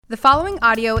The following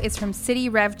audio is from City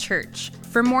Rev Church.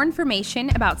 For more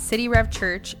information about City Rev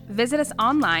Church, visit us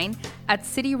online at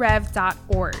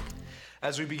cityrev.org.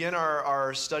 As we begin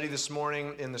our study this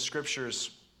morning in the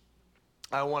scriptures,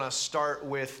 I want to start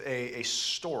with a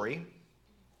story.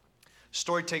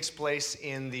 Story takes place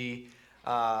in the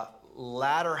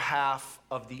latter half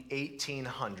of the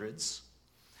 1800s.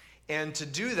 And to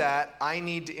do that, I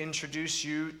need to introduce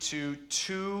you to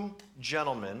two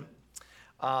gentlemen.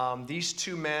 These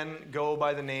two men go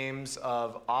by the names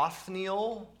of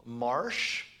Othniel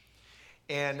Marsh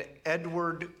and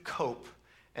Edward Cope.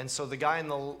 And so the guy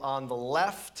on the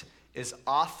left is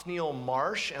Othniel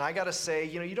Marsh. And I got to say,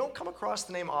 you don't come across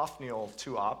the name Othniel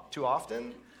too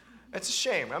often. It's a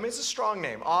shame. I mean, it's a strong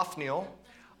name, Othniel.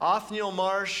 Othniel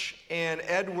Marsh and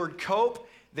Edward Cope.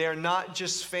 They are not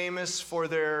just famous for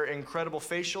their incredible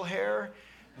facial hair.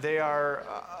 They are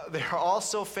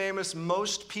also famous.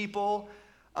 Most people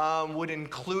would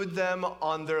include them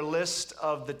on their list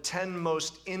of the 10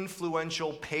 most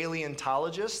influential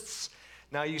paleontologists.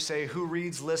 Now you say, who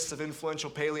reads lists of influential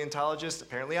paleontologists?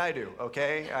 Apparently I do,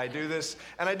 okay? I do this,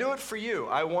 and I do it for you.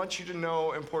 I want you to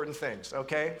know important things,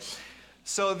 okay?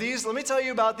 So let me tell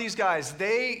you about these guys.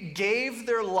 They gave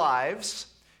their lives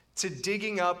to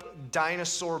digging up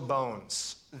dinosaur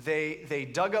bones. They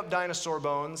dug up dinosaur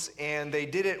bones, and they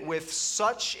did it with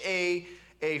such a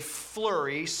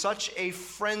flurry, such a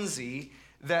frenzy,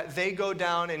 that they go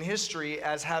down in history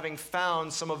as having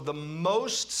found some of the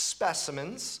most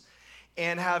specimens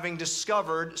and having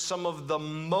discovered some of the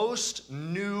most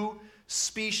new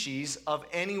species of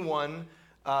anyone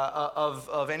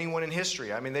anyone in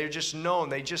history. I mean, they're just known.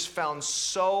 They just found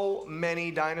so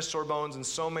many dinosaur bones and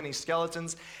so many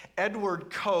skeletons. Edward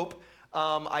Cope,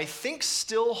 I think,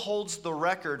 still holds the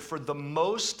record for the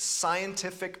most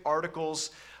scientific articles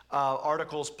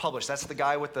published. That's the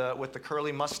guy with the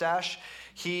curly mustache.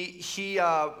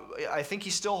 I think he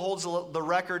still holds the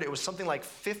record. It was something like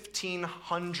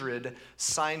 1,500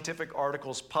 scientific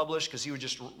articles published, because he would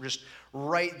just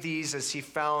write these as he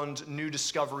found new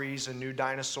discoveries and new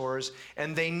dinosaurs,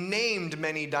 and they named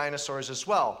many dinosaurs as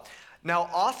well. Now,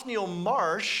 Othniel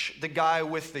Marsh, the guy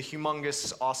with the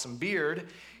humongous, awesome beard,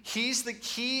 he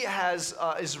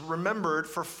is remembered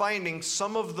for finding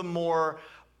some of the more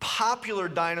popular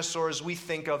dinosaurs we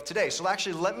think of today. So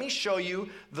actually, let me show you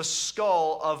the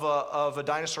skull of a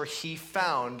dinosaur he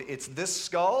found. It's this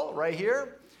skull right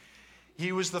here.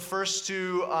 He was the first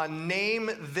to name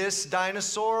this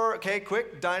dinosaur. Okay,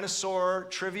 quick dinosaur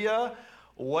trivia.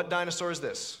 What dinosaur is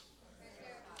this?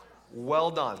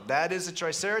 Well done. That is a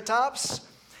Triceratops.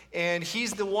 And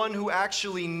he's the one who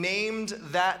actually named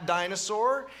that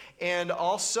dinosaur. And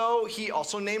he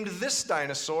also named this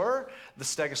dinosaur, the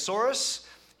Stegosaurus.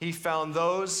 He found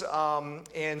those,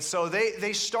 and so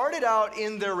they started out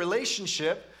in their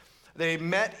relationship. They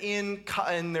met in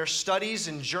their studies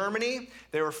in Germany.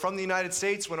 They were from the United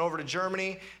States, went over to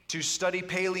Germany to study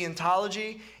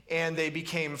paleontology, and they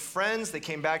became friends. They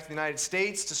came back to the United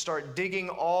States to start digging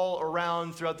all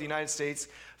around throughout the United States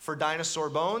for dinosaur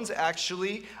bones.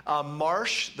 Actually,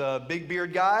 Marsh, the big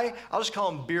beard guy, I'll just call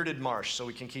him Bearded Marsh so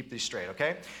we can keep these straight,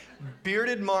 okay?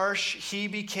 Bearded Marsh, he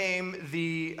became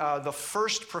the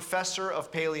first professor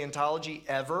of paleontology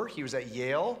ever. He was at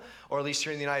Yale, or at least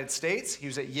here in the United States. He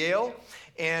was at Yale.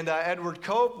 And Edward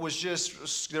Cope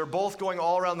they're both going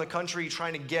all around the country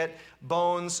trying to get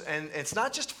bones. And it's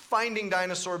not just finding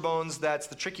dinosaur bones that's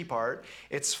the tricky part.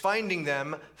 It's finding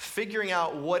them, figuring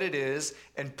out what it is,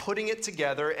 and putting it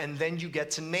together, and then you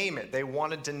get to name it. They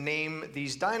wanted to name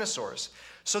these dinosaurs.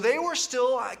 So they were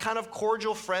still kind of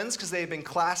cordial friends because they had been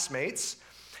classmates.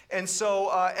 And so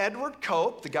Edward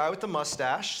Cope, the guy with the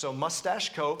mustache, so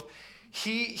Mustache Cope,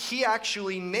 he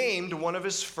actually named one of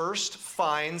his first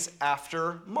finds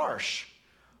after Marsh.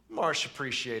 Marsh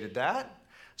appreciated that.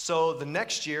 So the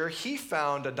next year, he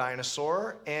found a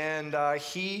dinosaur, and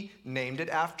he named it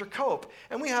after Cope.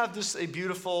 And we have a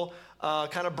beautiful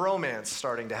kind of bromance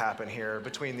starting to happen here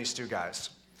between these two guys.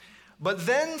 But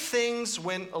then things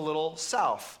went a little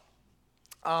south.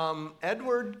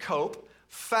 Edward Cope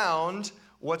found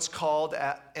what's called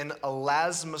an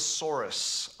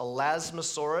Elasmosaurus.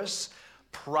 Elasmosaurus,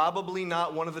 probably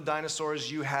not one of the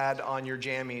dinosaurs you had on your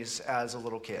jammies as a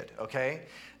little kid, okay?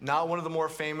 Not one of the more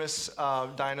famous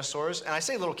dinosaurs. And I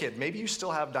say little kid, maybe you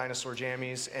still have dinosaur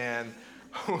jammies, and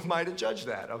who am I to judge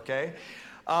that, okay?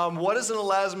 What does an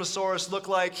Elasmosaurus look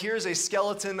like? Here's a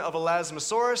skeleton of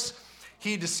Elasmosaurus.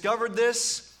 He discovered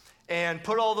this and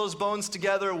put all those bones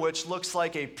together, which looks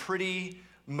like a pretty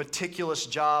meticulous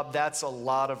job. That's a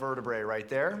lot of vertebrae right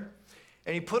there.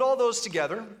 And he put all those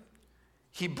together,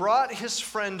 he brought his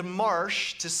friend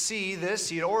Marsh to see this.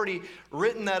 He had already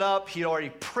written that up. He had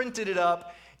already printed it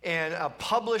up and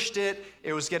published it.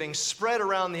 It was getting spread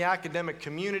around the academic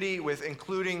community with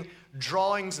including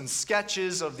drawings and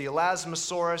sketches of the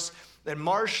Elasmosaurus. And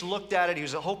Marsh looked at it. He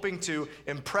was hoping to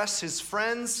impress his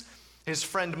friends. His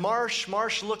friend Marsh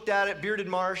looked at it, Bearded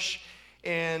Marsh,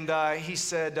 and he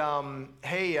said,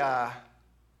 hey, I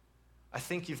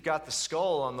think you've got the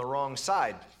skull on the wrong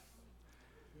side.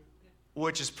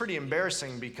 Which is pretty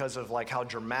embarrassing because of like how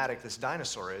dramatic this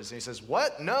dinosaur is. And he says,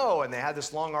 what? No. And they had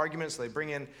this long argument, so they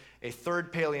bring in a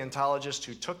third paleontologist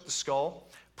who took the skull,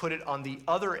 put it on the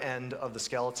other end of the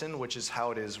skeleton, which is how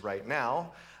it is right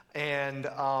now. And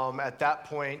at that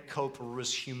point, Cope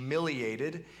was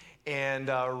humiliated and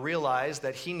realized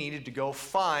that he needed to go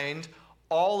find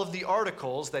all of the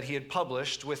articles that he had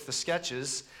published with the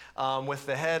sketches with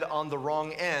the head on the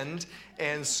wrong end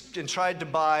and tried to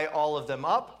buy all of them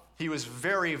up. He was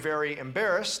very, very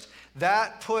embarrassed.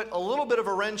 That put a little bit of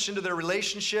a wrench into their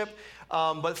relationship,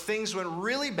 but things went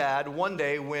really bad one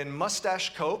day when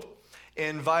Mustache Cope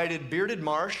invited Bearded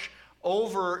Marsh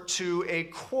over to a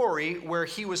quarry where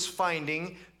he was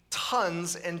finding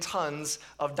tons and tons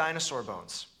of dinosaur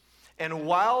bones. And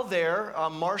while there,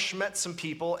 Marsh met some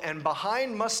people, and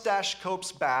behind Mustache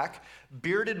Cope's back,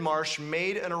 Bearded Marsh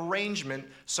made an arrangement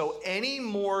so any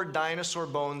more dinosaur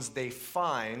bones they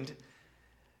find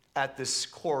at this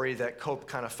quarry that Cope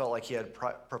kind of felt like he had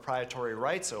proprietary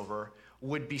rights over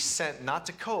would be sent not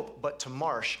to Cope, but to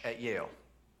Marsh at Yale.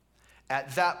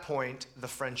 At that point, the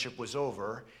friendship was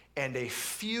over, and a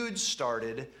feud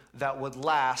started that would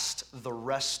last the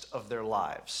rest of their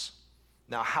lives.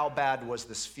 Now, how bad was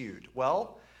this feud?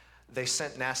 Well, they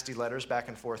sent nasty letters back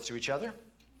and forth to each other.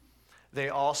 They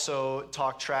also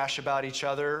talked trash about each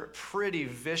other pretty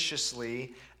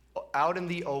viciously out in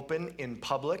the open, in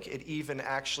public. It even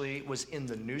actually was in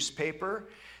the newspaper.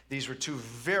 These were two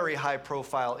very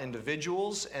high-profile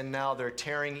individuals, and now they're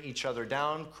tearing each other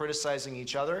down, criticizing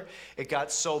each other. It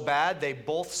got so bad, they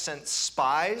both sent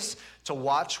spies to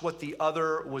watch what the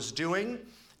other was doing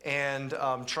and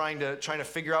trying to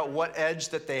figure out what edge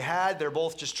that they had. They're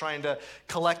both just trying to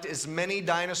collect as many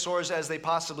dinosaurs as they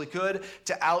possibly could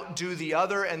to outdo the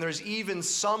other. And there's even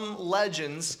some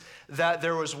legends that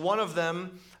there was one of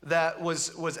them that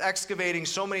was excavating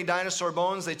so many dinosaur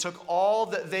bones, they took all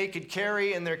that they could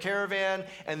carry in their caravan,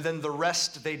 and then the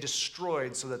rest they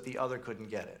destroyed so that the other couldn't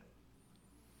get it.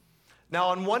 Now,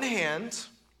 on one hand,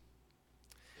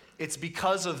 it's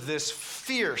because of this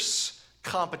fierce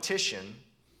competition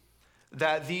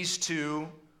that these two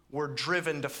were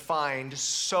driven to find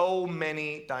so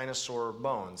many dinosaur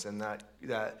bones, and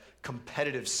that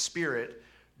competitive spirit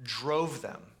drove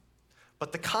them.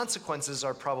 But the consequences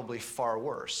are probably far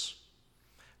worse,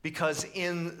 because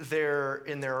in their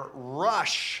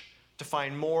rush to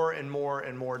find more and more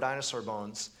and more dinosaur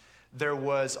bones, there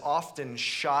was often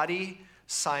shoddy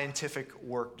scientific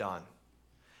work done.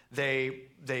 They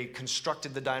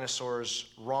constructed the dinosaurs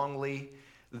wrongly.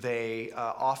 They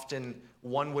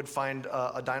one would find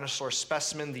a dinosaur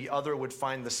specimen, the other would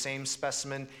find the same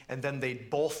specimen, and then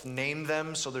they'd both name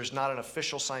them, so there's not an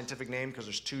official scientific name because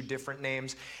there's two different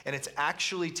names. And it's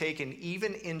actually taken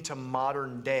even into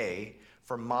modern day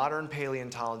for modern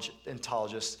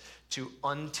paleontologists to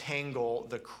untangle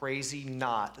the crazy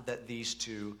knot that these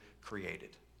two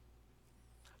created.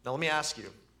 Now let me ask you,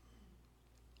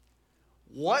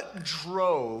 what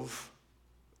drove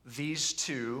these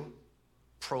two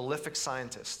prolific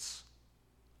scientists?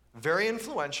 Very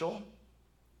influential.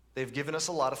 They've given us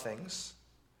a lot of things.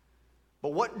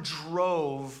 But what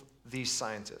drove these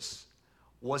scientists?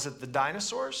 Was it the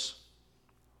dinosaurs?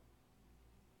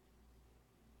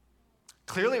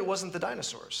 Clearly, it wasn't the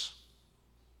dinosaurs.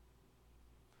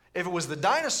 If it was the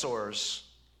dinosaurs,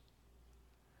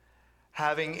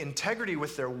 having integrity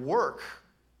with their work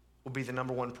would be the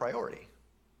number one priority.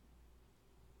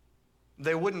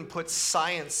 They wouldn't put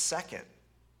science second.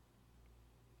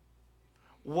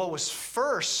 What was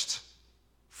first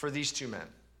for these two men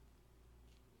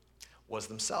was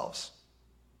themselves.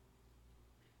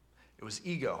 It was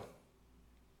ego.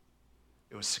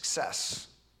 It was success.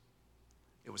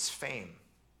 It was fame.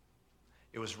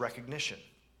 It was recognition.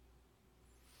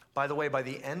 By the way, by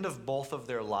the end of both of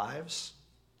their lives,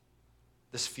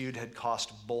 this feud had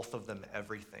cost both of them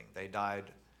everything. They died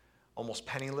almost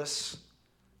penniless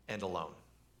and alone.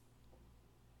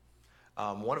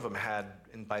 One of them had,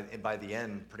 by the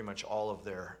end, pretty much all of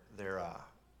their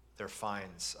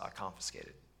fines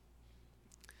confiscated.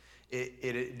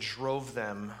 It drove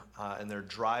them in their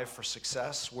drive for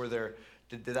success.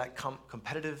 Did that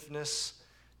competitiveness,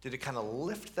 did it kind of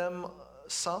lift them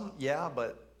some? Yeah,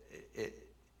 but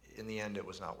in the end, it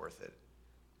was not worth it.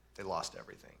 They lost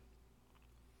everything.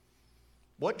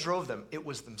 What drove them? It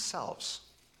was themselves.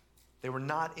 They were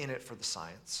not in it for the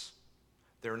science.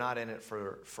 They were not in it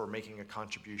for making a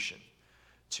contribution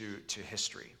to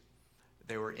history.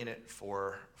 They were in it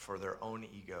for their own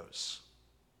egos.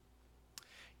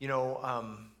 You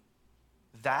know,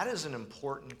 that is an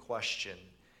important question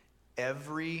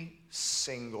every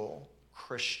single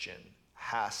Christian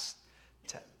has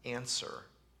to answer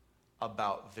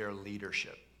about their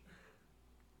leadership.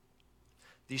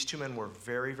 These two men were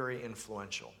very, very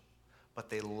influential, but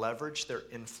they leveraged their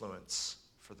influence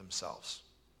for themselves.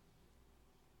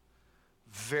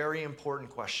 Very important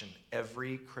question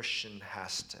every Christian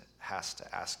has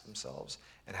to ask themselves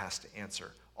and has to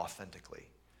answer authentically.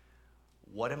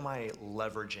 What am I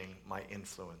leveraging my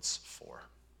influence for?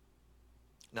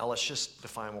 Now let's just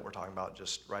define what we're talking about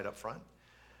just right up front.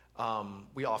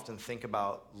 We often think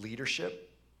about leadership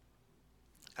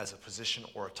as a position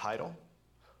or a title,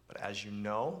 but as you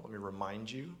know, let me remind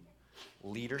you,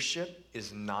 leadership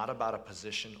is not about a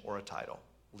position or a title.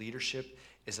 Leadership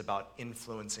is about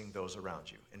influencing those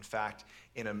around you. In fact,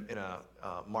 in a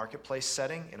marketplace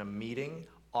setting, in a meeting,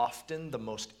 often the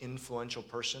most influential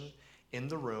person in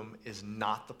the room is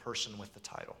not the person with the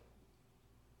title.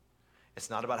 It's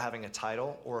not about having a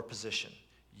title or a position.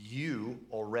 You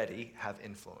already have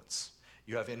influence.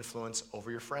 You have influence over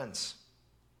your friends.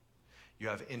 You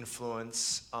have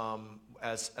influence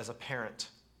as a parent.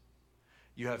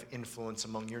 You have influence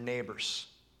among your neighbors.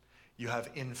 You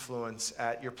have influence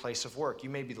at your place of work. You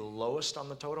may be the lowest on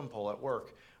the totem pole at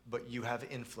work, but you have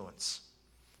influence.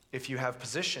 If you have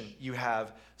position, you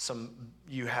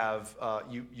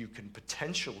can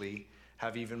potentially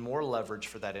have even more leverage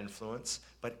for that influence,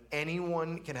 but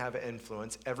anyone can have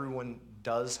influence. Everyone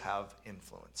does have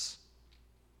influence.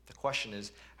 The question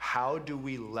is, how do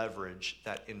we leverage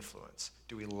that influence?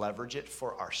 Do we leverage it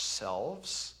for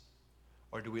ourselves,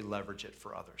 or do we leverage it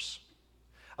for others?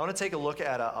 I want to take a look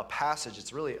at a passage.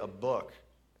 It's really a book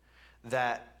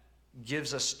that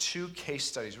gives us two case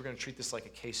studies. We're going to treat this like a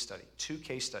case study. Two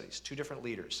case studies, two different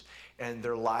leaders, and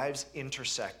their lives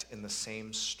intersect in the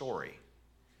same story.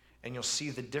 And you'll see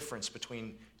the difference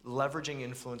between leveraging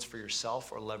influence for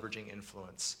yourself or leveraging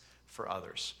influence for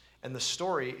others. And the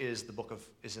story is in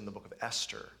the book of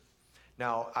Esther.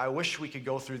 Now, I wish we could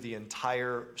go through the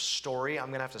entire story. I'm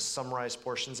going to have to summarize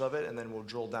portions of it, and then we'll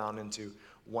drill down into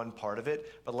one part of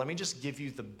it. But let me just give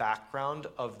you the background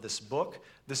of this book.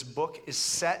 This book is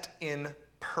set in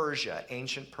Persia,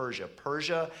 ancient Persia.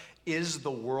 Persia is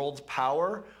the world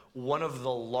power. One of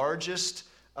the largest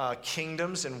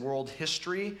kingdoms in world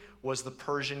history was the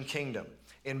Persian kingdom.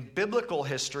 In biblical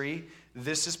history,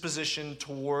 this is positioned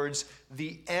towards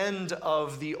the end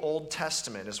of the Old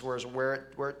Testament, is where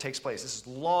it takes place. This is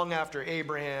long after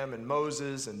Abraham and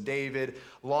Moses and David,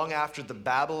 long after the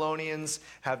Babylonians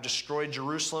have destroyed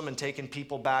Jerusalem and taken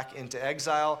people back into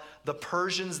exile. The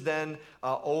Persians then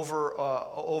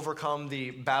overcome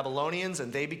the Babylonians,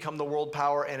 and they become the world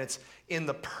power, and it's in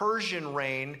the Persian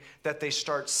reign that they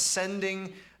start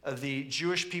sending the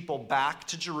Jewish people back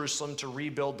to Jerusalem to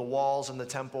rebuild the walls and the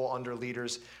temple under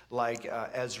leaders like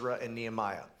Ezra and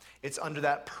Nehemiah. It's under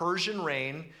that Persian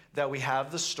reign that we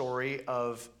have the story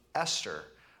of Esther,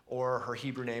 or her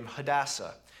Hebrew name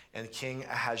Hadassah, and King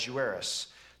Ahasuerus.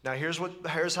 Now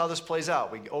here's how this plays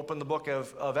out. We open the book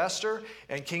of Esther,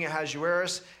 and King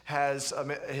Ahasuerus has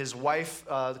his wife,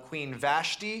 Queen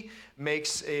Vashti,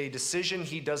 makes a decision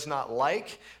he does not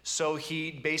like, so he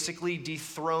basically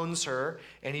dethrones her,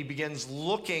 and he begins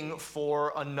looking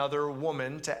for another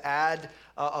woman to add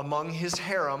among his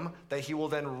harem that he will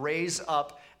then raise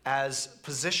up as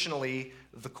positionally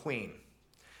the queen.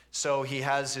 So he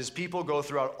has his people go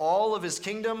throughout all of his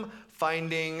kingdom,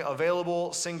 finding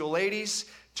available single ladies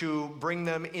to bring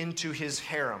them into his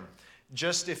harem.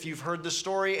 Just if you've heard the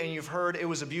story and you've heard it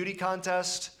was a beauty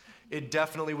contest, it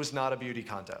definitely was not a beauty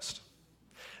contest.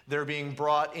 They're being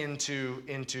brought into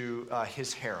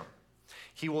his harem.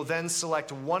 He will then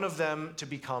select one of them to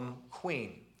become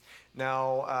queen.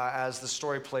 Now, as the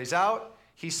story plays out,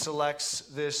 he selects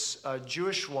this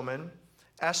Jewish woman,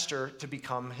 Esther, to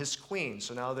become his queen.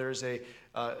 So now there's a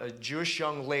Jewish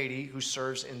young lady who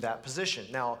serves in that position.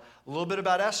 Now, a little bit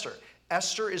about Esther.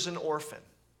 Esther is an orphan.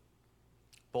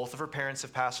 Both of her parents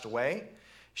have passed away.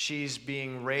 She's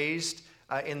being raised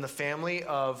in the family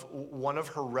of one of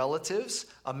her relatives,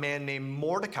 a man named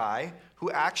Mordecai,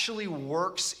 who actually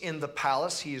works in the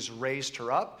palace. He has raised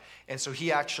her up, and so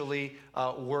he actually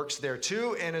works there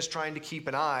too and is trying to keep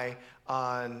an eye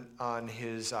on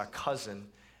his cousin,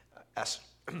 Esther.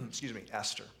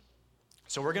 Esther.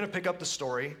 So we're going to pick up the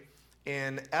story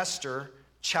in Esther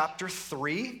chapter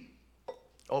 3.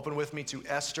 Open with me to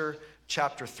Esther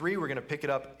chapter 3. We're going to pick it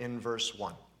up in verse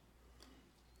 1.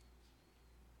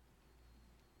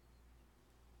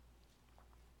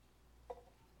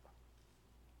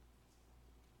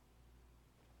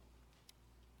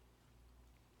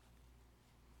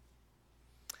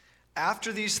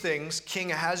 After these things,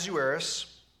 King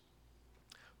Ahasuerus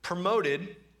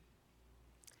promoted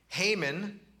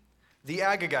Haman the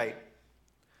Agagite,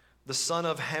 the son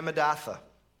of Hammedatha,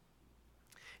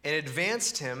 and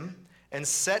advanced him and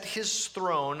set his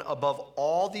throne above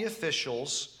all the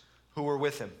officials who were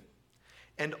with him.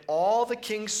 And all the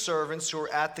king's servants who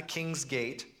were at the king's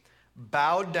gate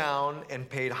bowed down and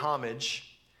paid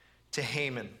homage to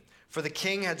Haman, for the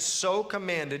king had so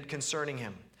commanded concerning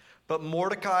him. But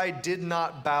Mordecai did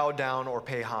not bow down or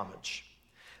pay homage.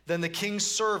 Then the king's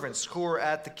servants who were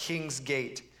at the king's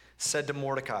gate said to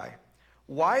Mordecai,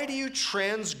 "Why do you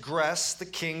transgress the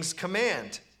king's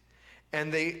command?"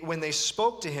 And when they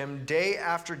spoke to him day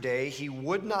after day, he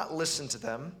would not listen to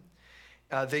them.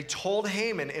 They told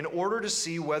Haman in order to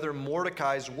see whether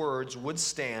Mordecai's words would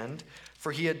stand,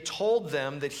 for he had told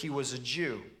them that he was a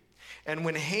Jew. And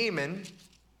when Haman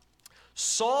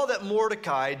saw that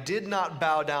Mordecai did not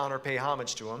bow down or pay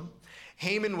homage to him,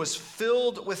 Haman was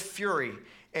filled with fury,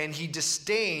 and he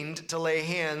disdained to lay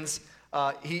hands.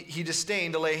 He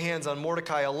disdained to lay hands on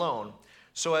Mordecai alone.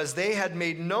 So as they had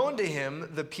made known to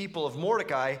him the people of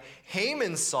Mordecai,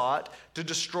 Haman sought to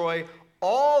destroy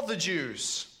all the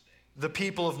Jews, the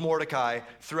people of Mordecai,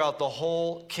 throughout the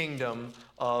whole kingdom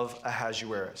of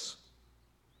Ahasuerus.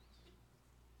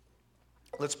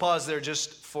 Let's pause there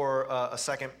just for a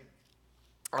second.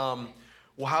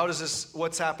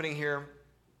 What's happening here?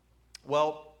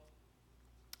 Well,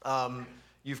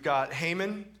 you've got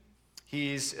Haman.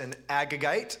 He's an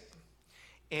Agagite,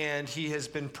 and he has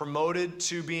been promoted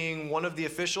to being one of the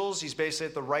officials. He's basically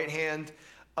at the right hand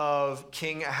of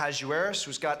King Ahasuerus,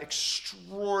 who's got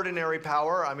extraordinary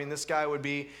power. I mean, this guy would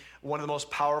be one of the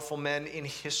most powerful men in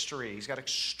history. He's got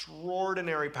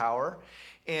extraordinary power.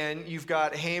 And you've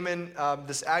got Haman.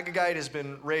 This Agagite has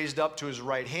been raised up to his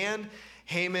right hand.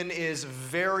 Haman is a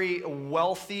very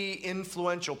wealthy,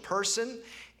 influential person,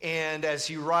 and as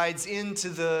he rides into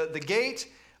the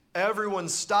gate, everyone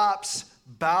stops,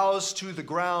 bows to the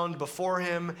ground before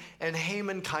him, and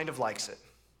Haman kind of likes it.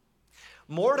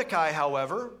 Mordecai,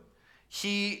 however,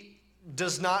 he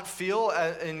does not feel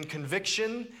in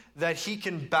conviction that he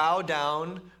can bow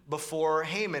down before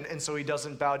Haman, and so he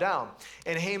doesn't bow down.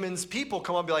 And Haman's people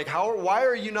come up and be like, why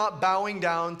are you not bowing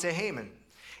down to Haman?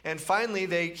 And finally,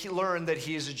 they learn that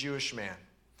he is a Jewish man.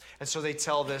 And so they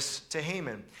tell this to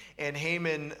Haman. And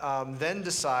Haman then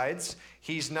decides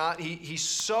he's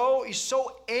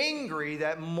so angry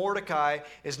that Mordecai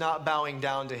is not bowing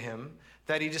down to him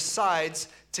that he decides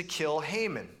to kill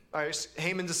Haman.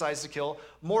 Haman decides to kill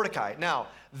Mordecai. Now,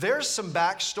 there's some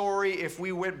backstory if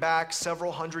we went back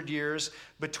several hundred years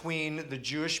between the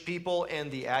Jewish people and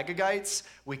the Agagites.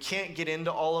 We can't get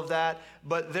into all of that,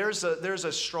 but there's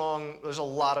a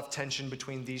lot of tension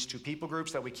between these two people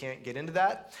groups that we can't get into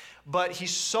that. But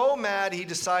he's so mad he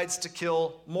decides to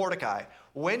kill Mordecai.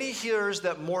 When he hears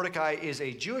that Mordecai is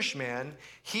a Jewish man,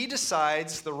 he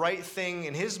decides the right thing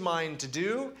in his mind to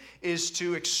do is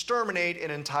to exterminate an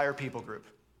entire people group.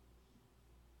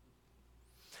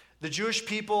 The Jewish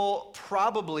people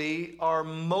probably are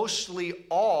mostly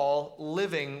all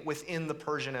living within the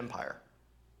Persian Empire.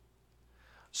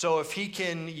 So if he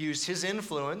can use his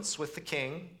influence with the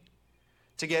king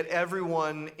to get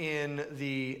everyone in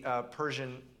the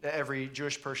every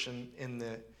Jewish person in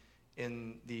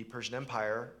the Persian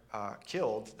Empire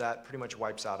killed, that pretty much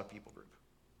wipes out a people group.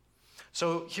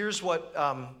 So here's what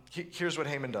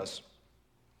Haman does.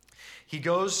 He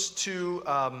goes to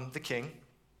the king,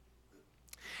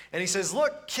 and he says,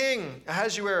 "Look, King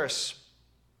Ahasuerus,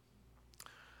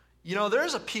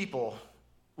 there's a people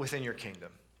within your kingdom.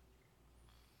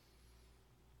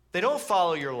 They don't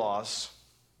follow your laws.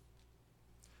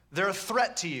 They're a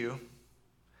threat to you.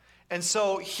 And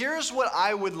so here's what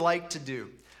I would like to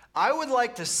do. I would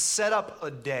like to set up a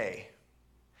day.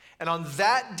 And on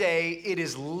that day, it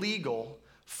is legal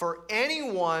for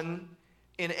anyone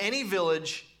in any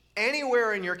village,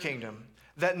 anywhere in your kingdom,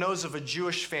 that knows of a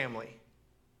Jewish family.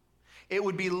 It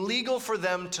would be legal for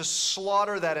them to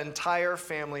slaughter that entire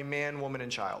family, man, woman, and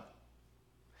child.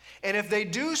 And if they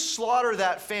do slaughter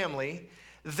that family,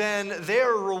 then they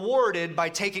are rewarded by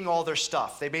taking all their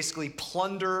stuff. They basically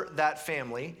plunder that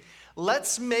family.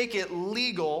 Let's make it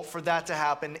legal for that to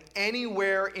happen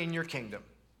anywhere in your kingdom.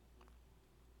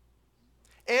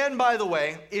 And by the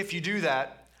way, if you do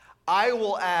that, I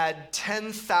will add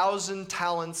 10,000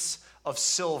 talents of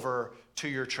silver to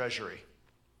your treasury."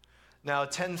 Now,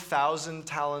 10,000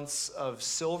 talents of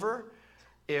silver,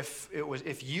 if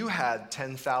you had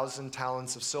 10,000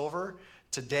 talents of silver,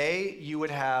 today you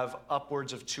would have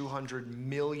upwards of $200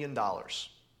 million.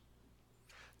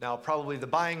 Now, probably the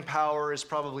buying power is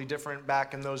probably different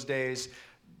back in those days.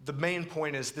 The main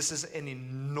point is this is an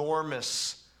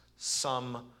enormous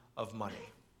sum of money.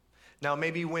 Now,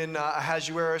 maybe when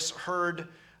Ahasuerus heard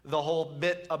the whole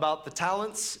bit about the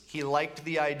talents, he liked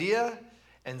the idea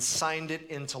and signed it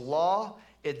into law.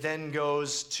 It then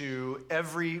goes to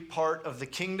every part of the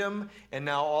kingdom, and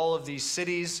now all of these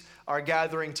cities are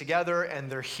gathering together,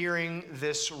 and they're hearing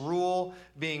this rule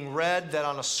being read that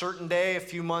on a certain day, a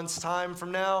few months' time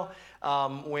from now,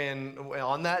 when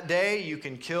on that day you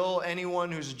can kill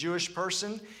anyone who's a Jewish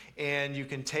person, and you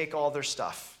can take all their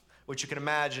stuff, which you can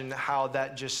imagine how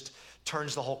that just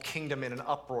turns the whole kingdom in an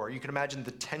uproar. You can imagine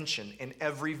the tension in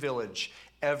every village,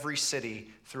 every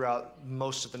city throughout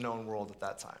most of the known world at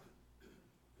that time.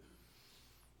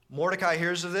 Mordecai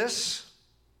hears of this,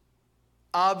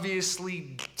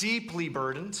 obviously deeply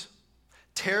burdened,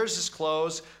 tears his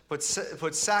clothes, puts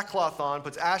sackcloth on,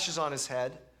 puts ashes on his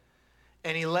head,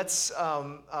 and he lets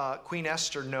Queen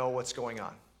Esther know what's going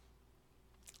on.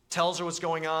 Tells her what's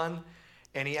going on,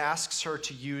 and he asks her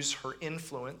to use her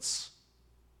influence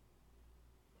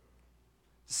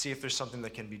to see if there's something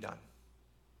that can be done.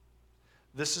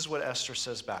 This is what Esther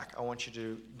says back. I want you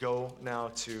to go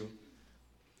now to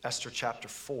Esther chapter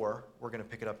 4. We're going to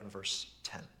pick it up in verse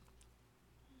 10.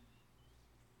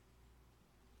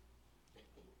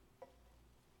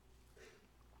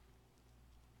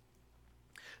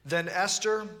 Then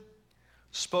Esther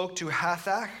spoke to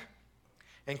Hathach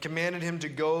and commanded him to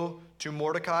go to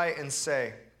Mordecai and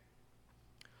say,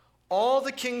 all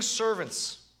the king's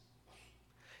servants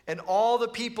and all the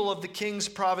people of the king's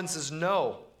provinces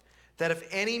know that if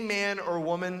any man or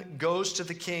woman goes to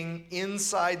the king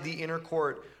inside the inner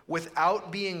court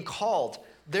without being called,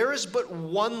 there is but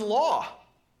one law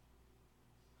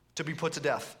to be put to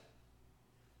death,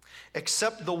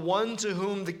 except the one to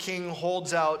whom the king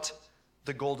holds out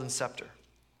the golden scepter,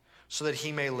 so that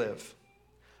he may live.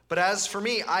 But as for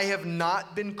me, I have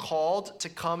not been called to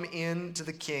come in to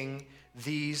the king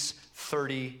these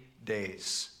 30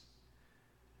 days.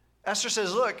 Esther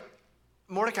says, look,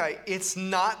 Mordecai, it's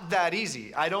not that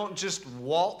easy. I don't just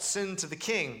waltz into the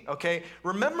king, okay?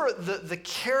 Remember the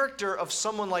character of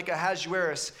someone like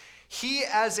Ahasuerus. He,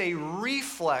 as a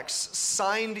reflex,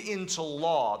 signed into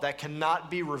law that cannot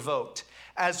be revoked.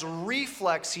 As a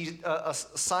reflex, he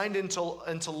signed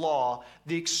into law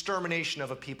the extermination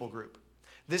of a people group.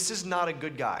 This is not a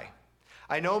good guy.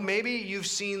 I know maybe you've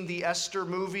seen the Esther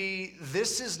movie.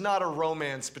 This is not a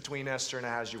romance between Esther and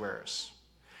Ahasuerus.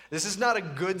 This is not a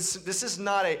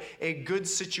good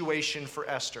situation for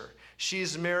Esther. She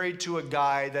is married to a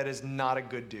guy that is not a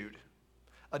good dude,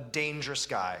 a dangerous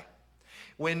guy.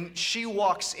 When she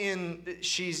walks in,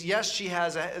 she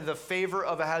has the favor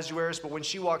of Ahasuerus, but when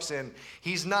she walks in,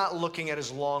 he's not looking at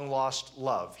his long-lost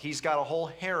love. He's got a whole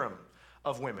harem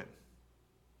of women.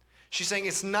 She's saying,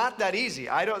 it's not that easy.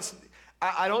 I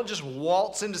don't just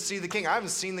waltz in to see the king. I haven't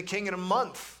seen the king in a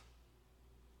month.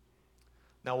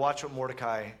 Now watch what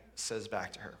Mordecai says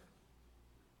back to her.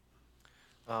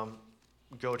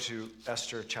 Go to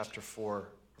Esther chapter 4,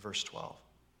 verse 12.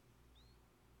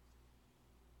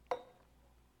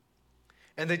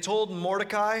 And they told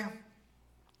Mordecai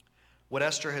what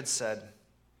Esther had said.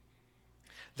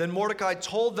 Then Mordecai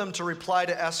told them to reply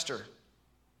to Esther,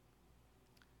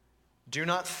 do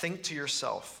not think to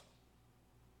yourself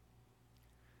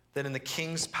that in the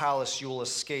king's palace you will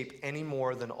escape any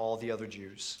more than all the other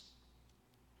Jews.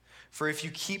 For if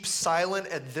you keep silent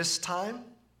at this time,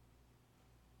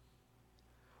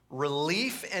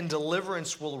 relief and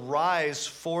deliverance will rise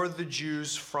for the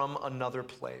Jews from another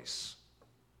place.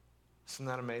 Isn't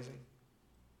that amazing?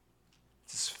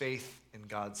 It's his faith in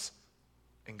God's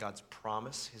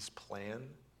promise, his plan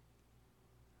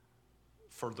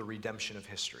for the redemption of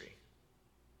history.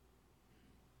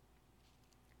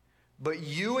 But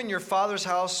you and your father's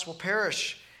house will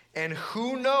perish. And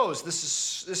who knows, this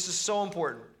is so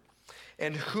important,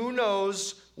 and who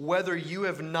knows whether you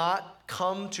have not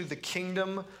come to the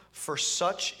kingdom for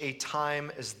such a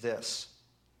time as this.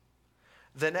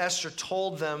 Then Esther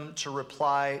told them to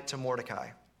reply to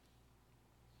Mordecai,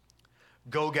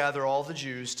 go gather all the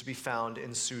Jews to be found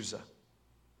in Susa,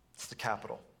 it's the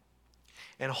capital,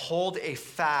 and hold a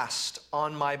fast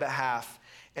on my behalf,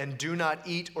 and do not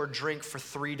eat or drink for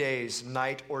 3 days,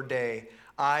 night or day.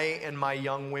 I and my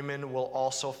young women will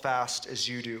also fast as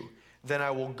you do. Then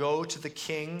I will go to the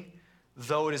king,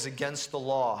 though it is against the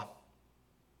law.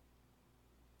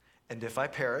 And if I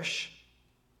perish,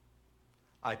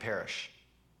 I perish."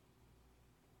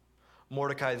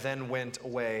 Mordecai then went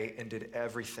away and did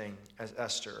everything as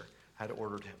Esther had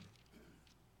ordered him.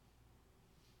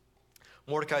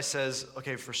 Mordecai says,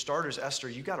 okay, for starters, Esther,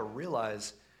 you got to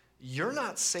realize you're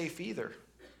not safe either.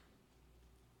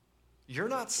 You're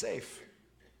not safe.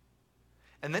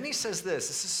 And then he says this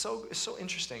is so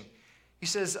interesting. He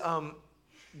says,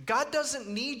 God doesn't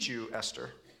need you,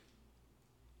 Esther.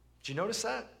 Do you notice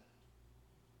that?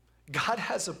 God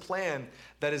has a plan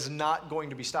that is not going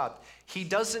to be stopped. He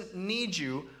doesn't need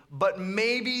you, but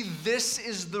maybe this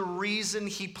is the reason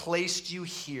he placed you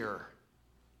here.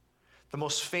 The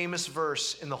most famous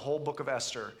verse in the whole book of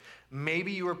Esther.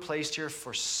 Maybe you were placed here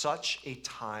for such a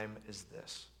time as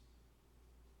this.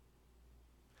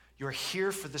 You're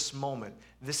here for this moment.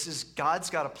 God's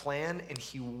got a plan, and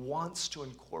he wants to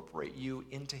incorporate you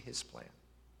into his plan.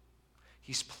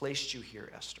 He's placed you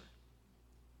here, Esther.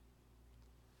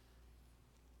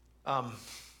 And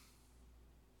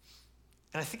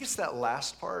I think it's that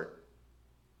last part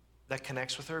that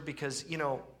connects with her because,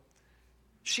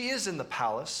 she is in the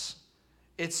palace.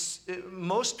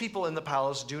 Most people in the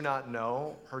palace do not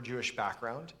know her Jewish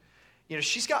background.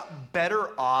 She's got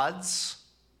better odds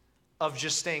of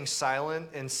just staying silent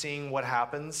and seeing what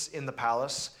happens in the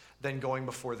palace than going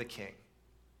before the king.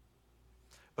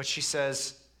 But she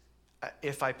says,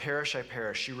 if I perish, I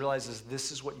perish. She realizes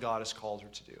this is what God has called her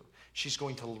to do. She's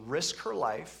going to risk her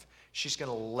life. She's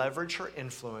going to leverage her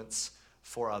influence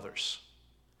for others.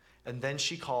 And then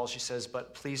she says,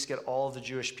 but please get all of the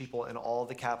Jewish people in all of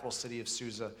the capital city of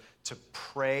Susa to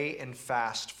pray and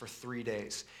fast for 3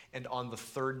 days. And on the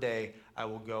third day, I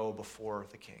will go before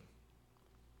the king.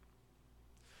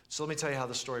 So let me tell you how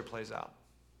the story plays out.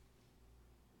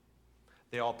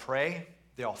 They all pray.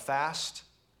 They all fast.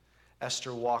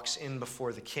 Esther walks in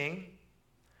before the king.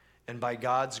 And by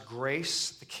God's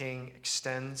grace, the king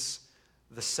extends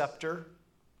the scepter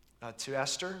to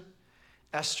Esther.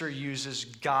 Esther uses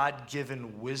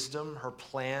God-given wisdom. Her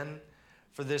plan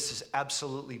for this is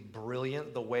absolutely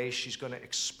brilliant, the way she's going to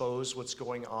expose what's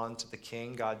going on to the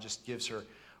king. God just gives her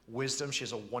wisdom. She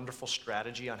has a wonderful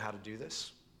strategy on how to do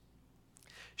this.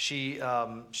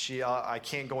 I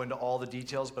can't go into all the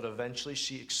details, but eventually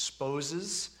she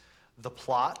exposes the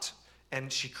plot,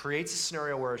 and she creates a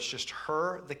scenario where it's just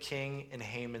her, the king, and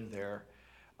Haman there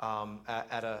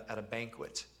at a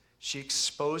banquet. She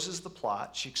exposes the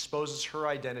plot. She exposes her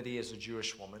identity as a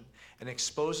Jewish woman and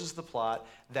exposes the plot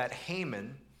that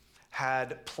Haman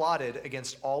had plotted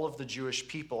against all of the Jewish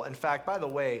people. In fact, by the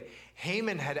way,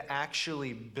 Haman had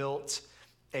actually built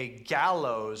a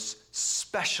gallows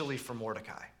specially for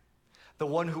Mordecai, the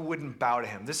one who wouldn't bow to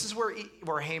him. This is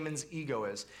where Haman's ego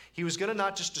is. He was going to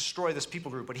not just destroy this people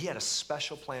group, but he had a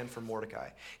special plan for Mordecai.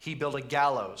 He built a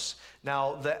gallows.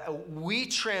 Now, we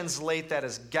translate that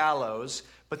as gallows,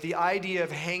 but the idea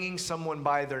of hanging someone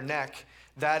by their neck,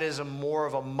 that is more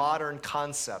of a modern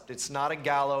concept. It's not a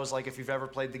gallows like if you've ever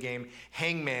played the game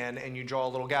Hangman and you draw a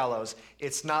little gallows.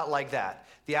 It's not like that.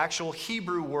 The actual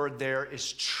Hebrew word there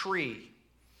is tree.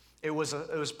 It was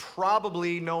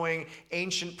probably, knowing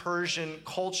ancient Persian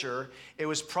culture, it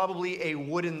was probably a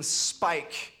wooden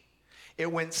spike. It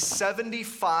went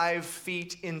 75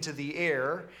 feet into the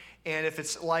air, and if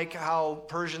it's like how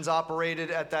Persians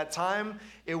operated at that time,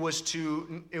 it was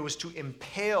to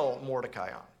impale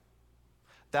Mordecai on.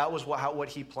 That was what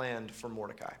he planned for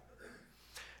Mordecai.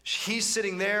 He's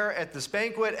sitting there at this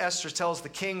banquet. Esther tells the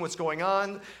king what's going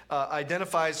on,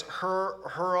 identifies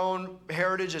her own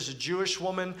heritage as a Jewish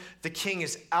woman. The king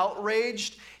is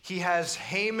outraged. He has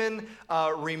Haman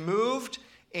removed,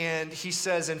 and he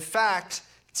says, in fact,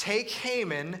 take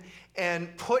Haman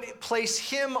and place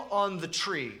him on the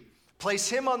tree. Place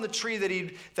him on the tree that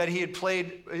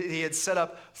he had set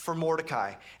up for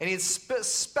Mordecai. And he had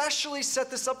specially set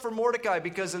this up for Mordecai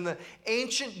because in the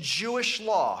ancient Jewish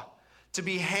law, to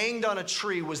be hanged on a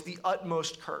tree was the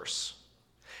utmost curse.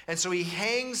 And so he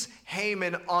hangs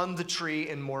Haman on the tree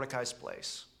in Mordecai's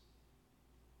place.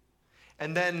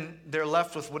 And then they're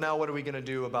left with, well, now what are we going to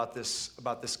do about this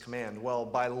command? Well,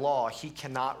 by law, he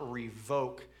cannot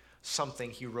revoke something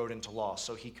he wrote into law.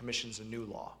 So he commissions a new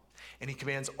law. And he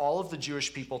commands all of the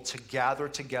Jewish people to gather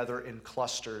together in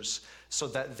clusters so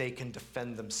that they can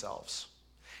defend themselves.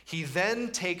 He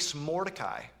then takes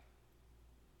Mordecai,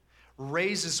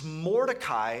 raises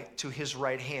Mordecai to his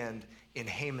right hand in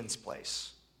Haman's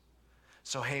place.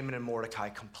 So Haman and Mordecai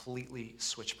completely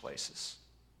switch places.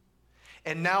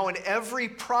 And now in every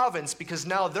province, because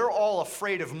now they're all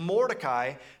afraid of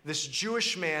Mordecai, this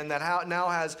Jewish man that now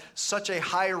has such a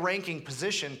high-ranking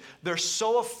position, they're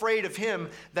so afraid of him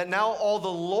that now all the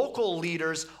local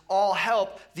leaders all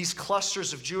help these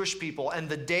clusters of Jewish people. And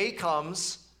the day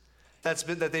comes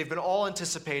that they've been all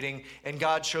anticipating, and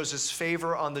God shows his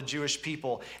favor on the Jewish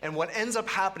people. And what ends up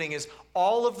happening is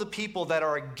all of the people that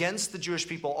are against the Jewish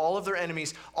people, all of their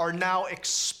enemies, are now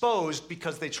exposed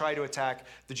because they try to attack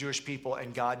the Jewish people,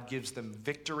 and God gives them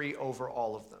victory over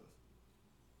all of them.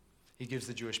 He gives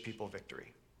the Jewish people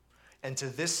victory. And to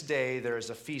this day, there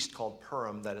is a feast called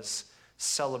Purim that is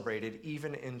celebrated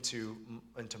even into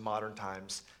modern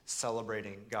times,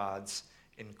 celebrating God's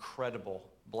incredible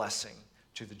blessing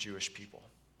to the Jewish people.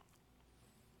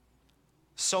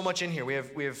 So much in here. We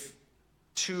have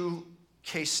two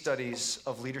case studies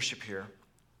of leadership here.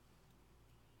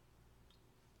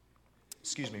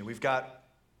 We've got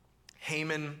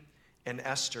Haman and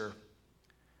Esther.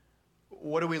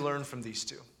 What do we learn from these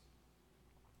two?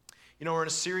 You know, we're in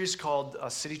a series called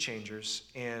City Changers,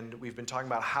 and we've been talking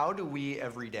about how do we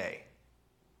every day.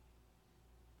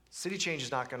 City change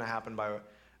is not going to happen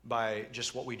by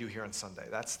just what we do here on Sunday.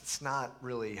 That's not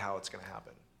really how it's going to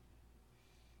happen.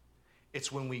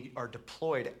 It's when we are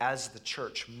deployed as the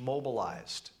church,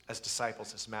 mobilized as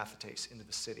disciples, as mathetes, into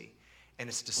the city. And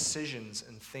it's decisions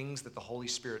and things that the Holy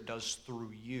Spirit does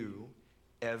through you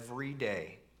every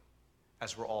day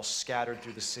as we're all scattered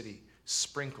through the city,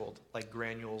 sprinkled like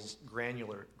granules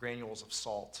of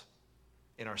salt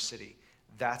in our city.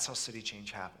 That's how city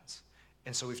change happens.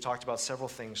 And so we've talked about several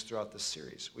things throughout this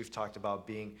series. We've talked about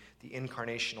being the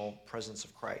incarnational presence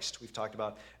of Christ. We've talked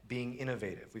about being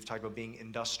innovative. We've talked about being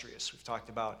industrious. We've talked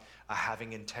about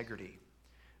having integrity.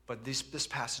 But this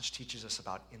passage teaches us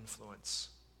about influence.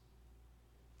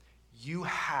 You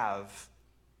have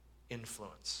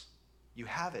influence. You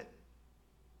have it.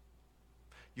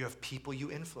 You have people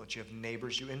you influence. You have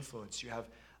neighbors you influence. You have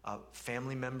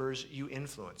family members you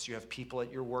influence. You have people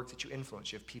at your work that you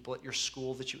influence. You have people at your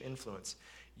school that you influence.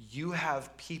 You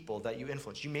have people that you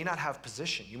influence. You may not have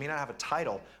position. You may not have a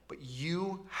title, but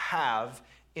you have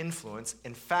influence.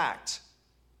 In fact,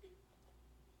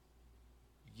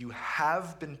 you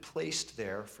have been placed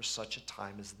there for such a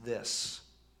time as this.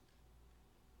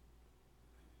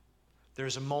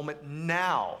 There's a moment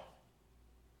now,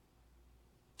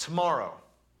 tomorrow,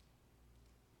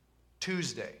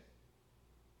 Tuesday,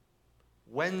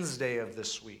 Wednesday of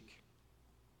this week,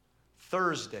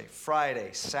 Thursday, Friday,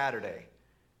 Saturday.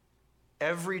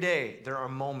 Every day there are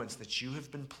moments that you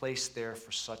have been placed there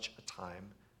for such a time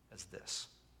as this.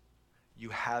 You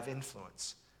have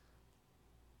influence.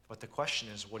 But the question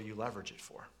is, what do you leverage it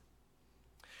for?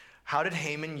 How did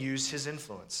Haman use his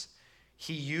influence?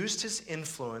 He used his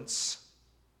influence,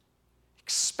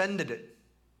 expended it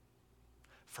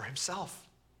for himself.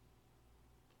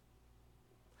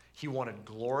 He wanted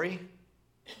glory.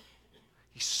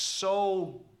 He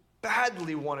so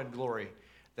badly wanted glory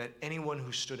that anyone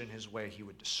who stood in his way, he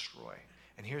would destroy.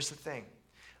 And here's the thing.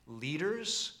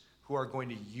 Leaders who are going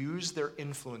to use their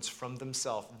influence from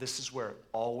themselves, this is where it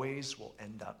always will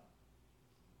end up.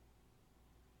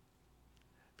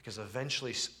 Because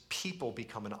eventually people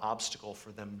become an obstacle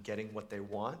for them getting what they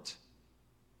want.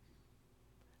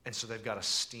 And so they've got to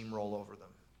steamroll over them.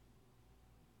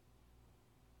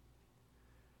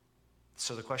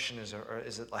 So the question is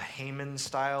it a Haman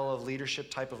style of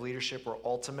leadership, type of leadership, where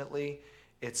ultimately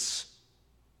it's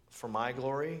for my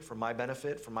glory, for my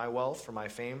benefit, for my wealth, for my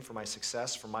fame, for my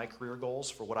success, for my career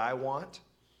goals, for what I want?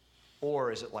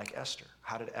 Or is it like Esther?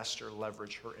 How did Esther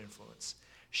leverage her influence?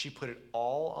 She put it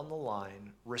all on the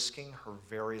line, risking her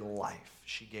very life.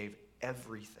 She gave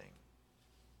everything.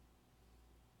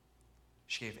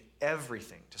 She gave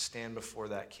everything to stand before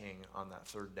that king on that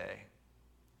third day,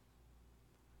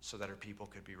 so that her people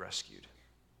could be rescued.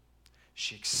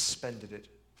 She expended it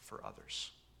for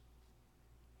others.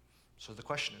 So the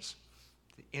question is,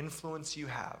 the influence you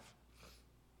have,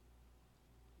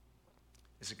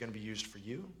 is it going to be used for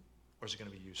you, or is it going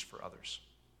to be used for others?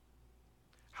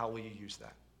 How will you use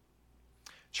that?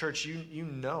 Church, you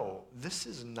know this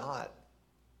is not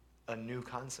a new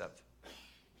concept.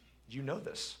 You know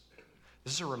this.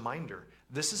 This is a reminder.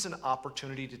 This is an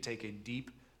opportunity to take a deep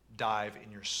dive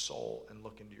in your soul and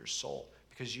look into your soul,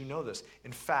 because you know this.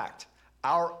 In fact,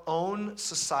 our own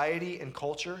society and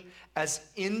culture, as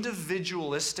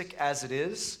individualistic as it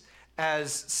is,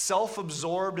 as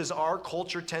self-absorbed as our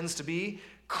culture tends to be,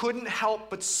 couldn't help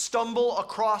but stumble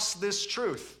across this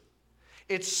truth.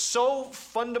 It's so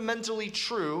fundamentally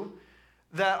true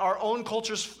that our own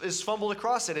culture is fumbled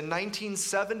across it. In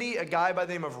 1970, a guy by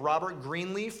the name of Robert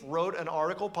Greenleaf published an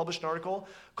article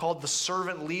called The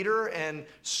Servant Leader, and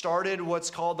started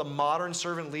what's called the modern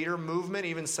servant leader movement,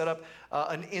 even set up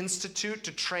an institute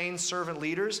to train servant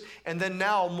leaders. And then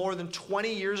now, more than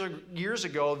 20 years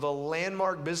ago, the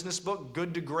landmark business book,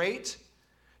 Good to Great,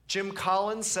 Jim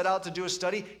Collins set out to do a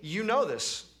study. You know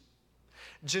this.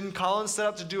 Jim Collins set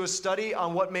out to do a study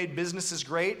on what made businesses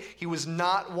great. He was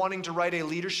not wanting to write a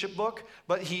leadership book,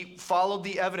 but he followed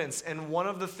the evidence. And one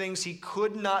of the things he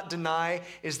could not deny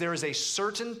is there is a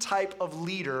certain type of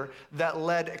leader that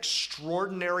led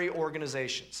extraordinary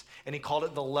organizations. And he called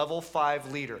it the level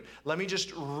 5 leader. Let me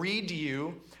just read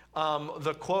you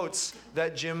the quotes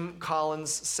that Jim Collins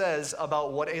says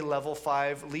about what a level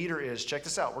 5 leader is. Check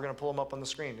this out. We're going to pull them up on the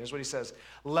screen. Here's what he says.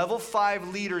 Level 5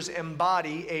 leaders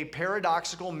embody a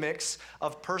paradoxical mix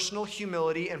of personal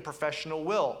humility and professional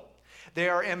will. They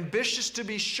are ambitious to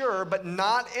be sure, but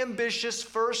not ambitious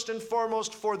first and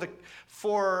foremost for the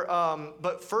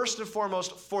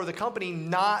company,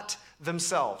 not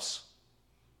themselves.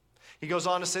 He goes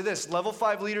on to say this, level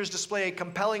 5 leaders display a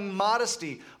compelling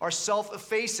modesty, are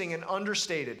self-effacing and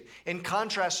understated. In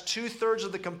contrast, 2/3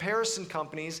 of the comparison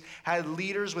companies had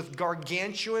leaders with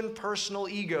gargantuan personal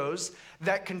egos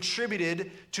that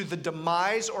contributed to the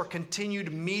demise or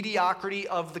continued mediocrity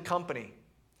of the company.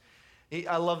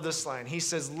 I love this line. He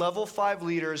says, level 5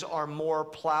 leaders are more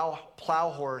plow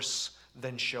horse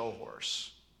than show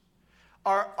horse.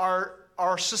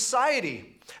 Our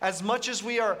society, as much as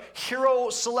we are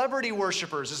hero celebrity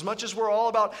worshipers, as much as we're all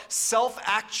about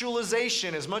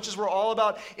self-actualization, as much as we're all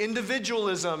about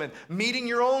individualism and meeting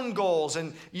your own goals,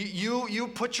 and you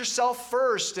put yourself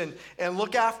first and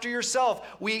look after yourself,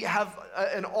 we have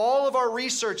in all of our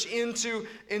research into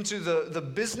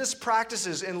the business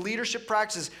practices and leadership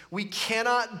practices, we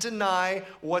cannot deny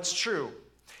what's true.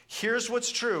 Here's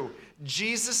what's true.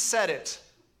 Jesus said it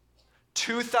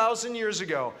 2,000 years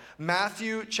ago,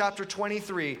 Matthew chapter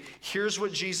 23, here's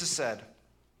what Jesus said.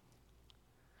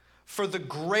 For the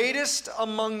greatest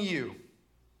among you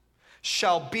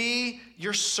shall be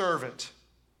your servant.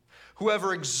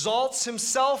 Whoever exalts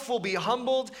himself will be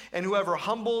humbled, and whoever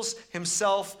humbles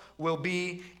himself will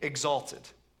be exalted.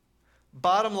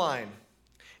 Bottom line,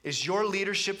 is your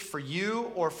leadership for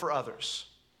you or for others?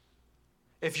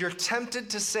 If you're tempted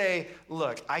to say,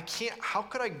 look, how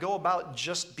could I go about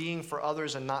just being for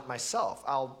others and not myself?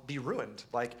 I'll be ruined.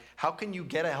 Like, how can you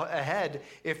get ahead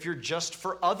if you're just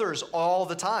for others all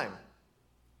the time?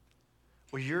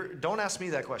 Well, don't ask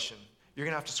me that question. You're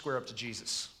going to have to square up to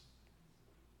Jesus.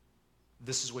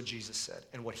 This is what Jesus said.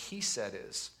 And what he said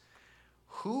is,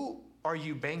 who are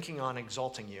you banking on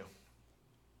exalting you?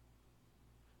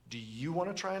 Do you want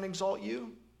to try and exalt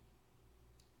you?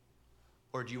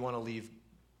 Or do you want to leave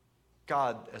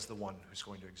God as the one who's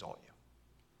going to exalt you?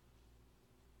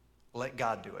 Let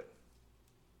God do it.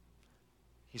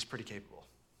 He's pretty capable.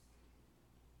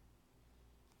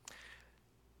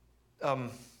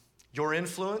 Your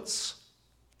influence,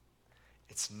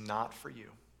 it's not for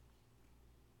you.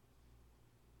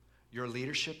 Your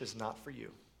leadership is not for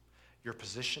you. Your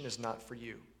position is not for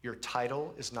you. Your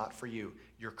title is not for you.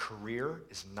 Your career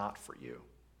is not for you.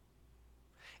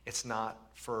 It's not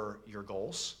for your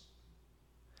goals.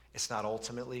 It's not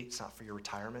for your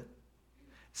retirement.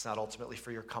 It's not ultimately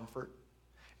for your comfort.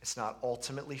 It's not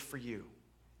ultimately for you.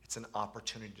 It's an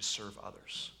opportunity to serve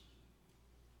others.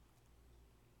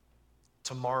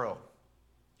 Tomorrow,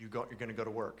 you're going to go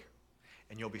to work,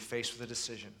 and you'll be faced with a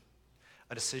decision,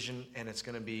 and it's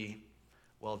going to be,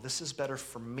 well, this is better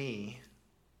for me,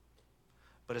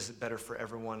 but is it better for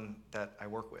everyone that I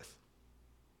work with?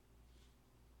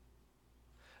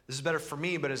 This is better for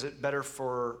me, but is it better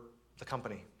for the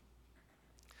company?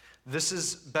 This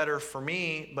is better for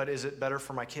me, but is it better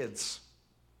for my kids?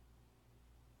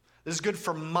 This is good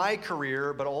for my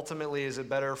career, but ultimately, is it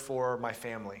better for my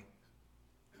family?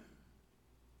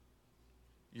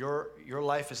 Your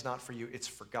life is not for you, it's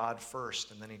for God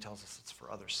first, and then he tells us it's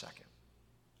for others second.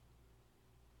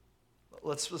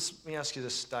 Let me ask you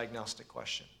this diagnostic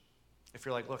question. If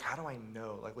you're like, look, how do I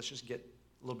know? Like, let's just get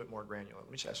a little bit more granular. Let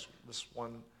me just ask this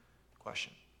one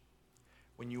question.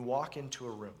 When you walk into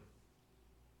a room,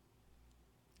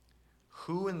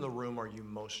 who in the room are you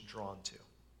most drawn to?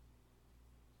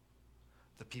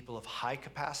 The people of high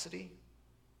capacity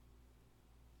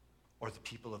or the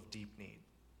people of deep need?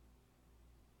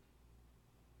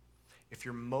 If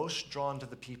you're most drawn to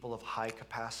the people of high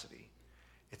capacity,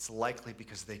 it's likely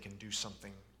because they can do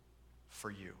something for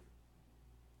you.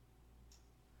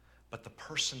 But the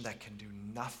person that can do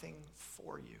nothing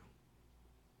for you,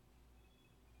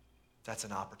 that's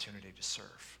an opportunity to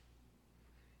serve.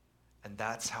 And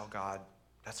that's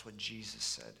what Jesus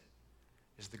said,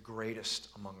 is the greatest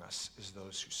among us is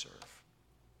those who serve.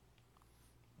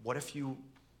 What if you,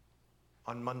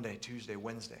 on Monday, Tuesday,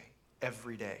 Wednesday,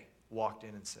 every day, walked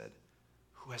in and said,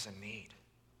 who has a need?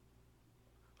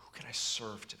 Who can I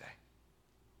serve today?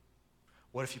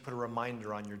 What if you put a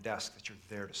reminder on your desk that you're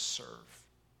there to serve?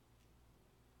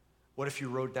 What if you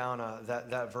wrote down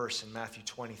that verse in Matthew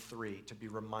 23 to be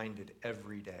reminded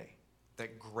every day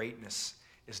that greatness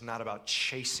is not about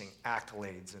chasing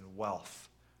accolades and wealth.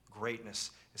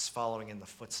 Greatness is following in the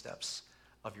footsteps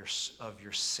of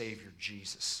your Savior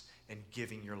Jesus and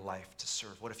giving your life to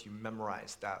serve. What if you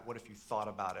memorized that? What if you thought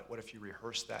about it? What if you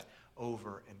rehearsed that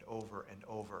over and over and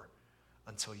over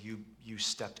until you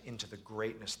stepped into the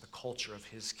greatness, the culture of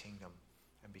his kingdom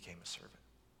and became a servant?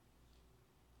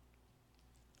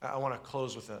 I want to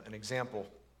close with an example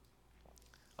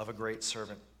of a great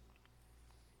servant.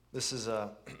 This is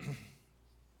a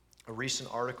recent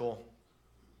article.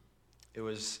 It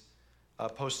was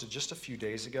posted just a few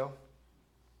days ago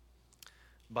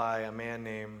by a man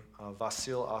named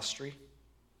Vasil Ostry.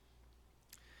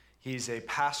 He's a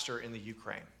pastor in the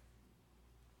Ukraine.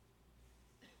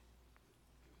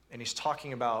 And he's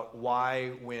talking about why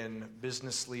when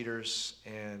business leaders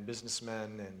and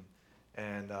businessmen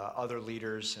and other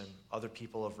leaders and other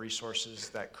people of resources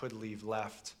that could leave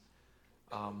left,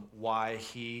 why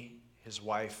he, his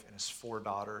wife, and his 4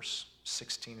 daughters,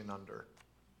 16 and under,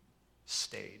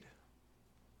 stayed.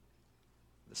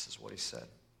 This is what he said.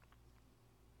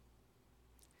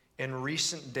 In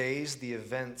recent days, the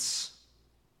events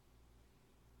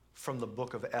from the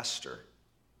book of Esther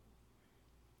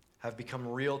have become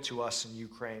real to us in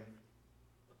Ukraine.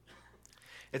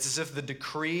 It's as if the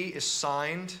decree is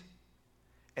signed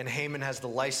and Haman has the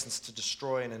license to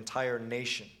destroy an entire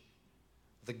nation.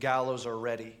 The gallows are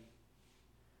ready.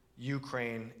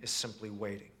 Ukraine is simply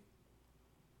waiting.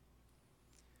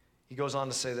 He goes on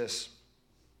to say this.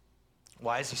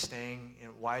 Why is he staying?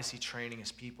 Why is he training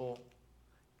his people?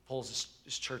 He pulls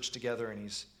his church together and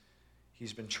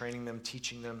he's been training them,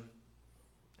 teaching them.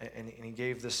 And he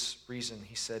gave this reason.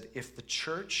 He said, if the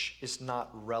church is not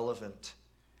relevant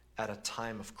at a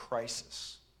time of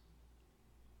crisis,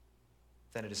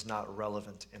 then it is not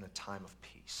relevant in a time of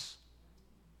peace.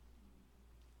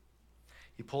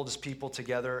 He pulled his people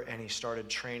together and he started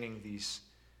training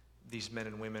these men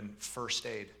and women first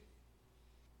aid.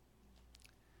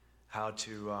 How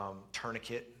to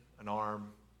tourniquet an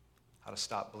arm, how to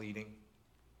stop bleeding.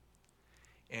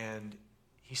 And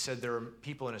he said there were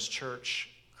people in his church,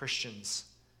 Christians,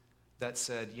 that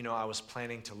said, I was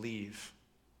planning to leave,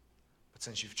 but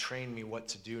since you've trained me what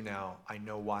to do now, I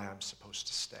know why I'm supposed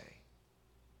to stay.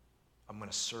 I'm going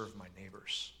to serve my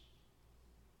neighbors.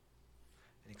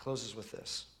 And he closes with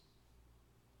this.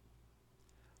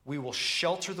 We will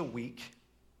shelter the weak,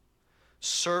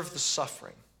 serve the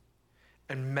suffering,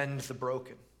 and mend the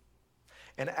broken.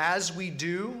 And as we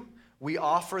do, we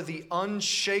offer the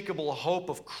unshakable hope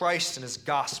of Christ and his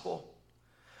gospel.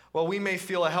 While we may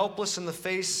feel helpless in the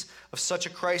face of such a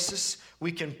crisis,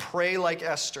 we can pray like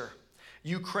Esther.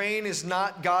 Ukraine is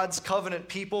not God's covenant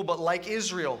people, but like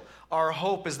Israel, our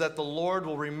hope is that the Lord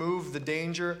will remove the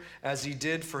danger as he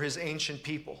did for his ancient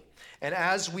people. And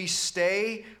as we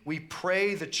stay, we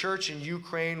pray the church in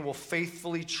Ukraine will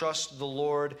faithfully trust the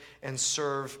Lord and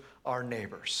serve our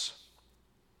neighbors.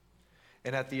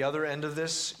 And at the other end of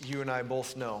this, you and I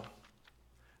both know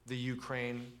the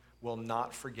Ukraine will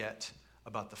not forget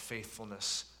about the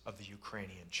faithfulness of the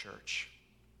Ukrainian church.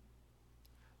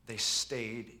 They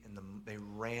stayed they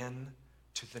ran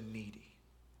to the needy.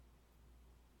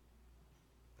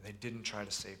 And they didn't try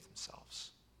to save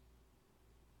themselves.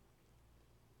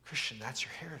 Christian, that's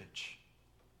your heritage.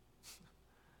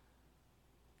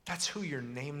 That's who you're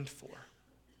named for.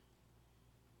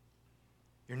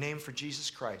 You're named for Jesus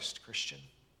Christ, Christian.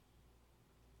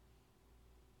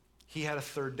 He had a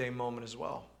third day moment as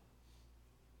well.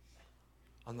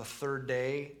 On the third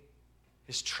day,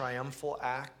 his triumphal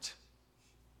act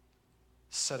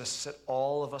set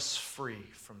all of us free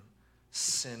from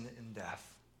sin and death.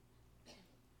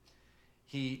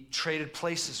 He traded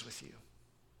places with you.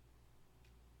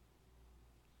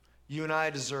 You and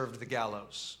I deserved the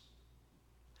gallows.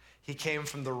 He came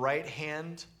from the right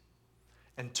hand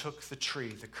and took the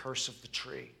tree, the curse of the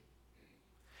tree.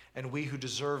 And we who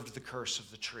deserved the curse of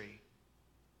the tree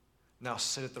now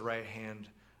sit at the right hand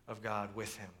of God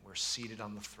with him. We're seated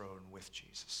on the throne with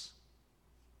Jesus.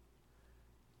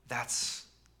 That is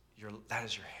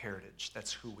your heritage.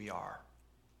 That's who we are.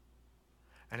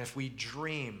 And if we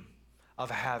dream of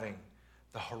having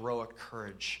the heroic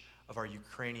courage of our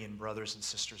Ukrainian brothers and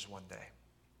sisters one day,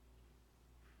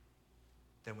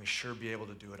 then we sure be able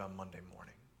to do it on Monday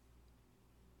morning.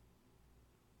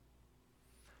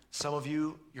 Some of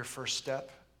you, your first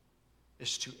step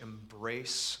is to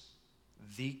embrace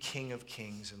the King of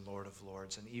Kings and Lord of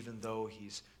Lords. And even though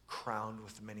he's crowned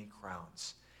with many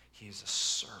crowns, he is a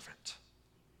servant.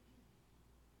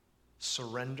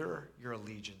 Surrender your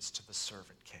allegiance to the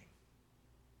servant king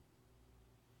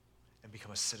and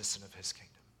become a citizen of his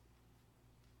kingdom.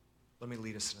 Let me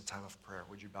lead us in a time of prayer.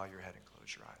 Would you bow your head and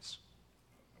close your eyes?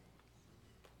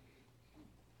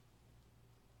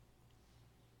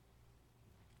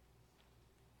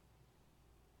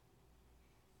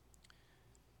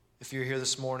 If you're here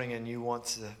this morning and you want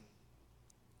to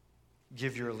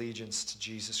give your allegiance to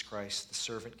Jesus Christ, the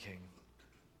servant king,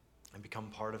 and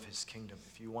become part of his kingdom,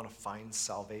 if you want to find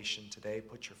salvation today,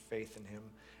 put your faith in him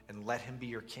and let him be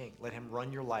your king. Let him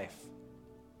run your life.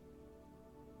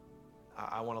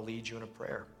 I want to lead you in a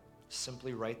prayer.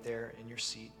 Simply right there in your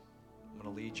seat, I'm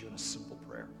going to lead you in a simple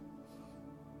prayer.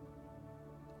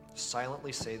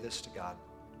 Silently say this to God.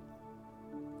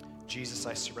 Jesus,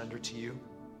 I surrender to you.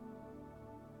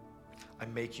 I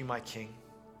make you my king.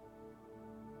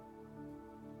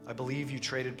 I believe you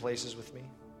traded places with me.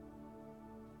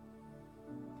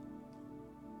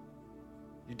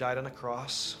 You died on a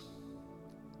cross.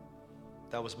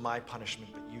 That was my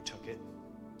punishment, but you took it.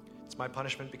 It's my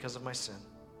punishment because of my sin.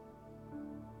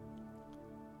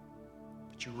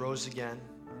 But you rose again,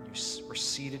 and you were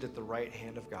seated at the right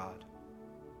hand of God.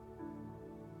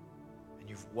 And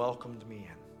you've welcomed me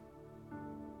in.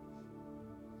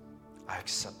 I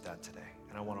accept that today,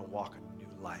 and I want to walk a new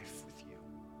life with you.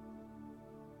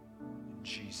 In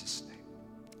Jesus' name,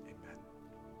 amen.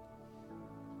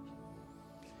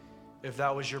 If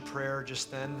that was your prayer just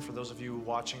then, for those of you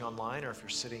watching online, or if you're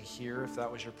sitting here, if that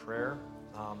was your prayer,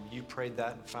 you prayed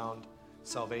that and found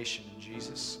salvation in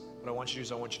Jesus. What I want you to do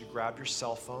is I want you to grab your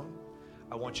cell phone.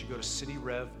 I want you to go to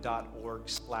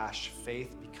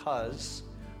cityrev.org/faith because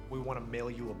we want to mail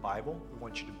you a Bible. We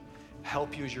want you to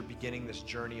help you as you're beginning this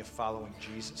journey of following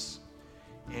Jesus.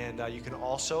 And you can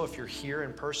also, if you're here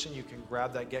in person, you can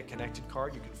grab that Get Connected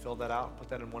card. You can fill that out, put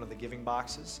that in one of the giving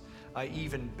boxes.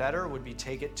 Even better would be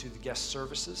take it to the guest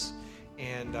services,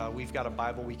 and we've got a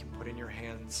Bible we can put in your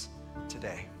hands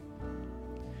today.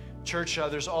 Church,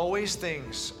 there's always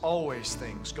things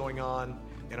going on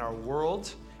in our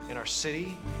world, in our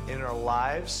city, in our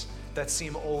lives that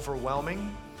seem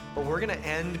overwhelming, but we're going to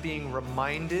end being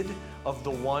reminded of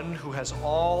the one who has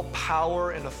all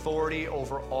power and authority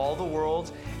over all the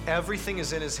world. Everything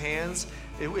is in his hands.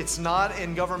 It's not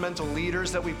in governmental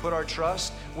leaders that we put our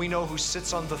trust. We know who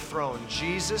sits on the throne.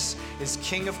 Jesus is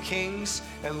King of Kings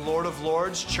and Lord of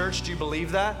Lords. Church, do you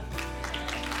believe that?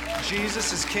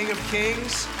 Jesus is King of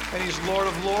Kings and he's Lord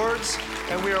of Lords,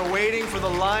 and we are waiting for the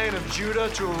Lion of Judah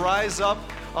to rise up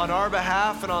on our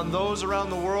behalf and on those around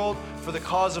the world for the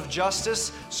cause of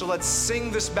justice. So let's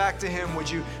sing this back to him. Would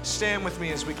you stand with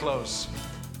me as we close?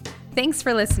 Thanks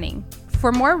for listening.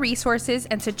 For more resources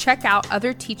and to check out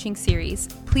other teaching series,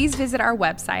 please visit our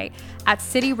website at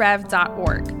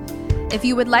cityrev.org. If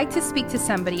you would like to speak to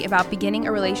somebody about beginning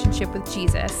a relationship with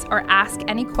Jesus or ask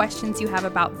any questions you have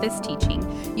about this teaching,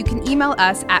 you can email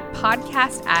us at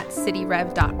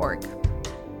podcast@cityrev.org.